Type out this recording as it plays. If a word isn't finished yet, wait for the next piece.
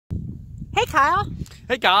Hey, Kyle.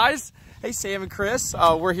 Hey, guys. Hey, Sam and Chris.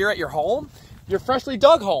 We're here at your home, your freshly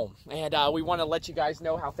dug home, and we want to let you guys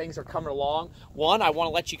know how things are coming along. One, I want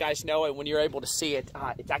to let you guys know, and when you're able to see it,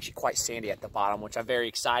 it's actually quite sandy at the bottom, which I'm very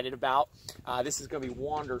excited about. This is going to be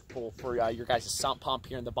wonderful for your guys' sump pump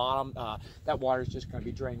here in the bottom. That water is just going to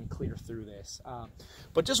be draining clear through this.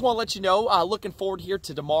 But just want to let you know, looking forward here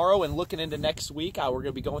to tomorrow and looking into next week, we're going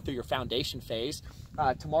to be going through your foundation phase.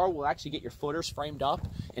 Tomorrow we'll actually get your footers framed up,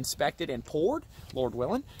 inspected, and poured, Lord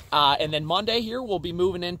willing. And then Monday here we'll be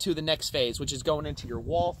moving into the next phase, which is going into your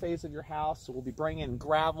wall phase of your house. So we'll be bringing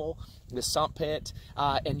gravel, the sump pit,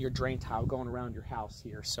 and your drain tile going around your house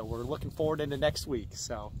here. So we're looking forward into next week.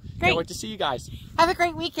 So can't wait to see you guys. Have a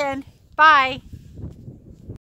great weekend. Bye.